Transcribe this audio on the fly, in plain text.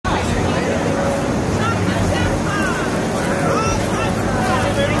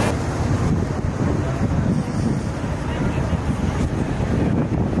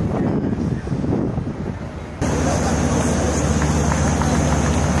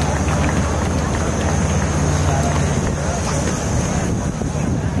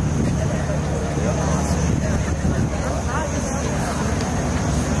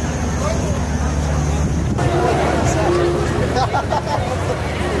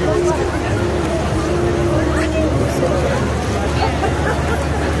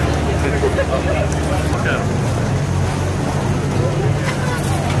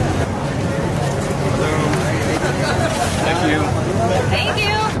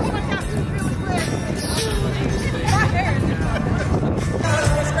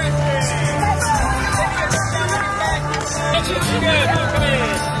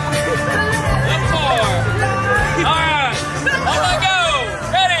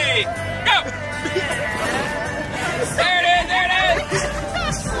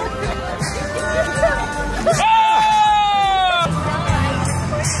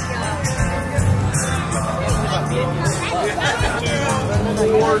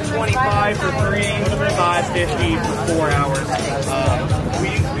$4.25 for 3, $5.50 for 4 hours.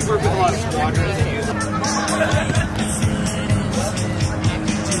 We work with a lot of squadrons that use them.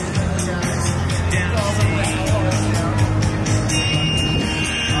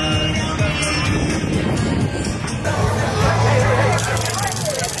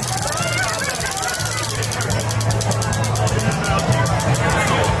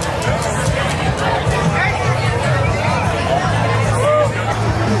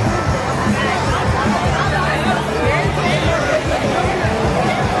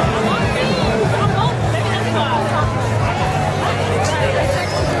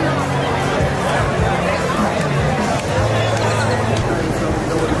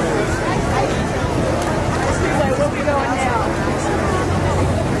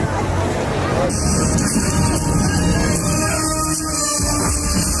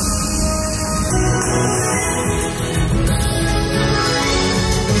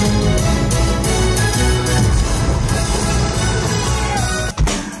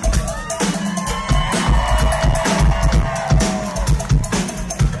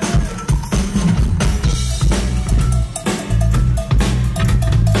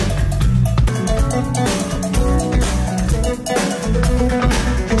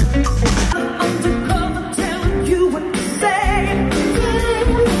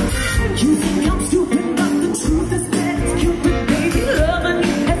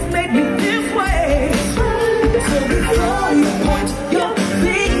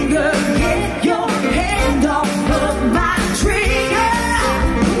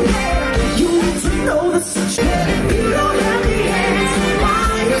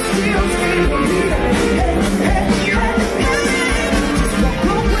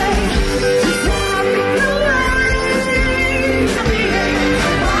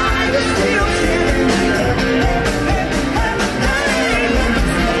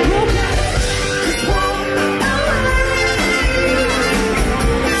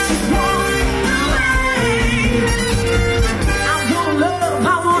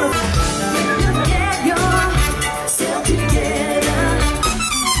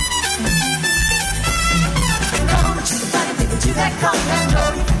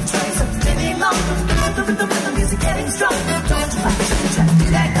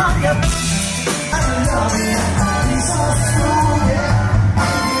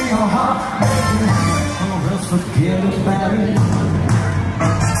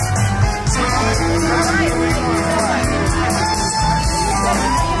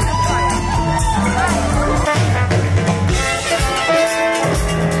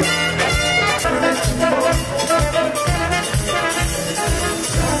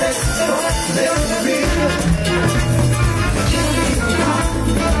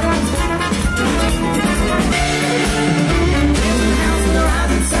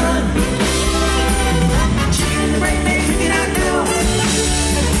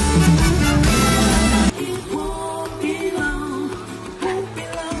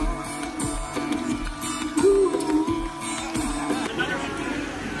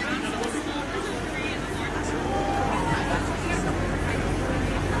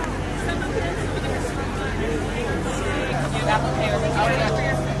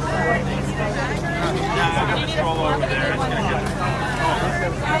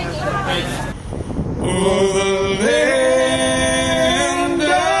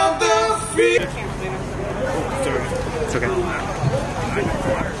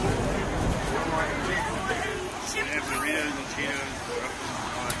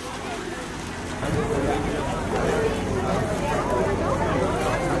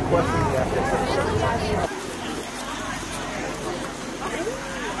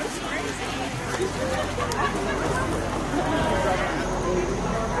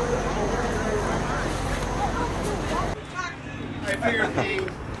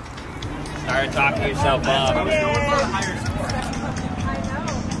 Start talking yourself up.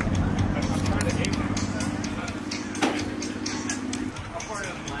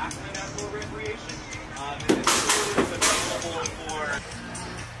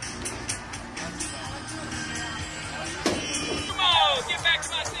 Get back to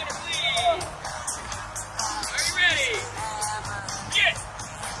my center, please. Are you ready? Get.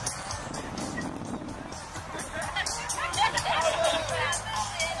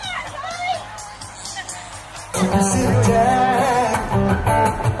 Sit down.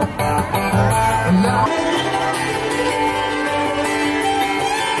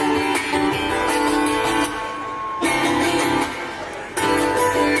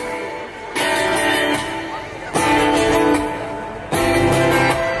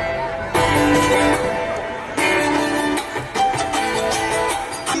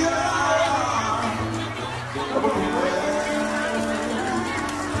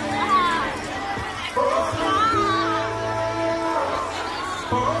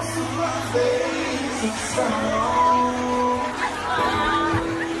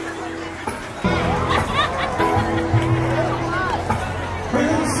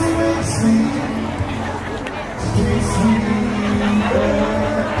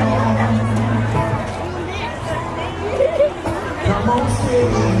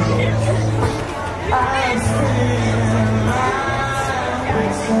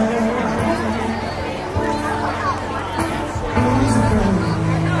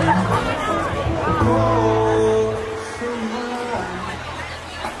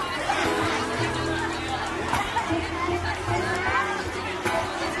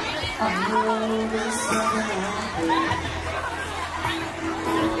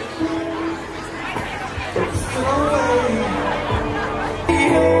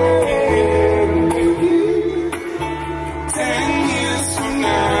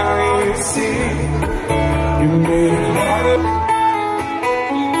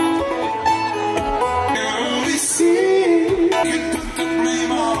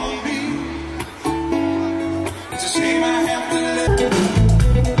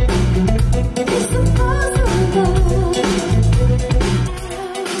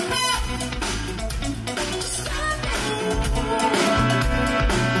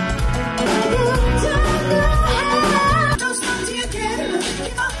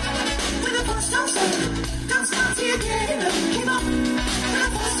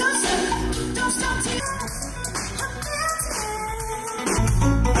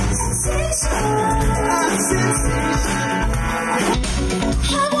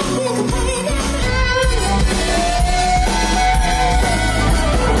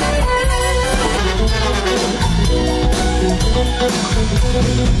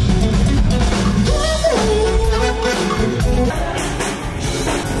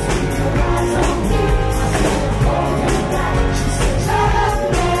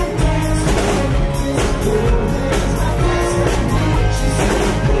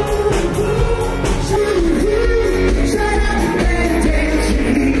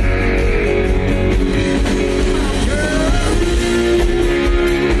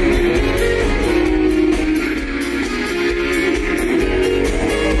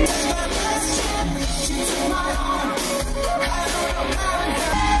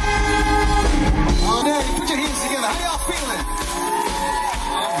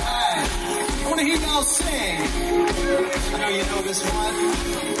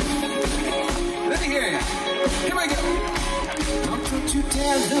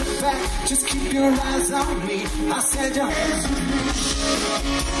 Just keep your eyes on me. I said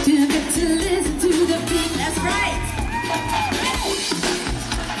you get to listen to the beat. That's right.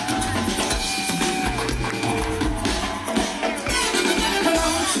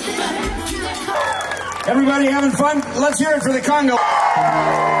 Everybody having fun? Let's hear it for the Congo.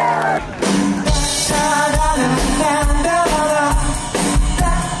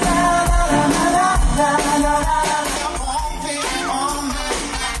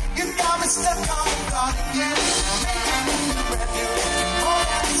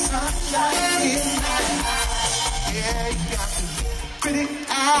 Pretty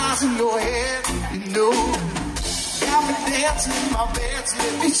eyes in your head, you know. Got me dancing in my bed,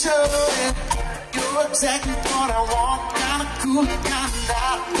 let me show it. You're exactly what I want, kinda cool, kinda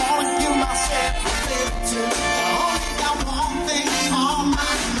out. Wanna give myself a little too. I only got one thing on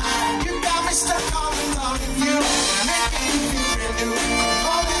my mind. You got me stuck on the thought of you, making me feel new.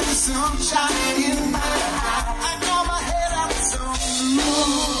 Only the sunshine in my eye. I got my head out the zone.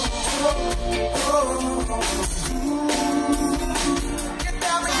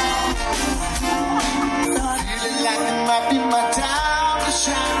 Feeling like it might be my time to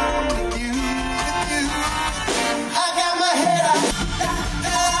shine with you, with you. I got my head up.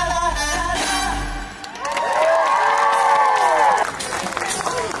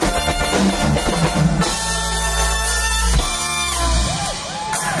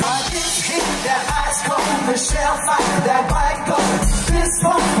 I just hit that ice cold, the shell fire, that white gold. This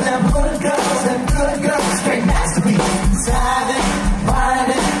phone, them good girls, straight masterpiece. Inside it, mind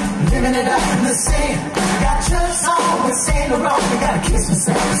it, living it up in the scene. Got just on, we're saying the wrong. We gotta kiss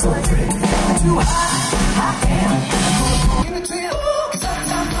myself, so pretty. Too high, I am. Give it to you.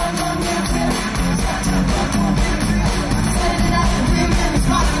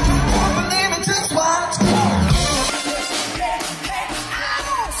 Believe it, just watch.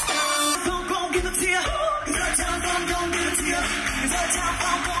 Gon' give it to you. It's our town, gon' give it to you. It's our town,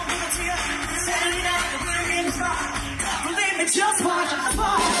 gon' give it to you. Saturday night, we're in the spot. Believe me, just watch.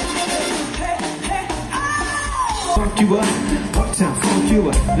 Funk you up, uptown funk you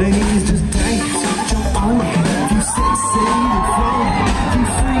up. Ladies just dance, jump on it. You sexy, you funky, you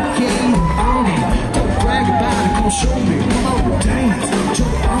freaky, on it. Don't brag about it, come show me. Come on, dance,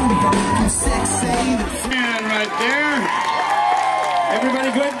 jump on it. You sexy, you And right there. Everybody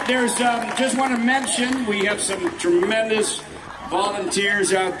good? There's just want to mention we have some tremendous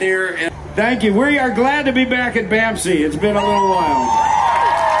volunteers out there. And thank you. We are glad to be back at BAMC. It's been a little while.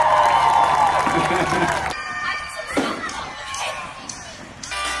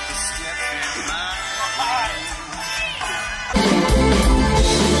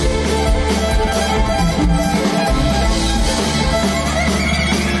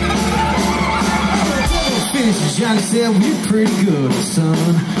 Johnny said, we're pretty good,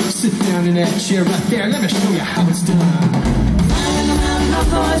 son. Sit down in that chair right there. Let me show you how it's done.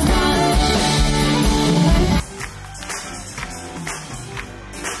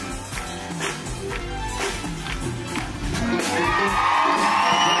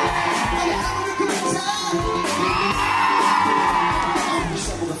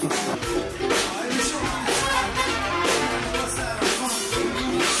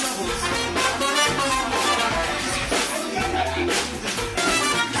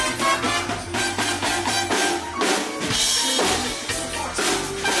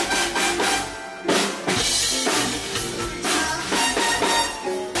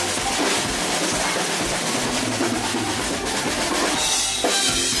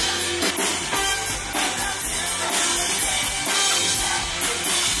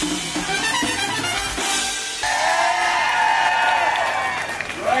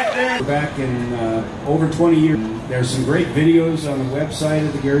 Back in over 20 years. There's some great videos on the website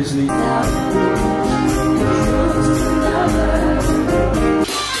of the Gary Sinise.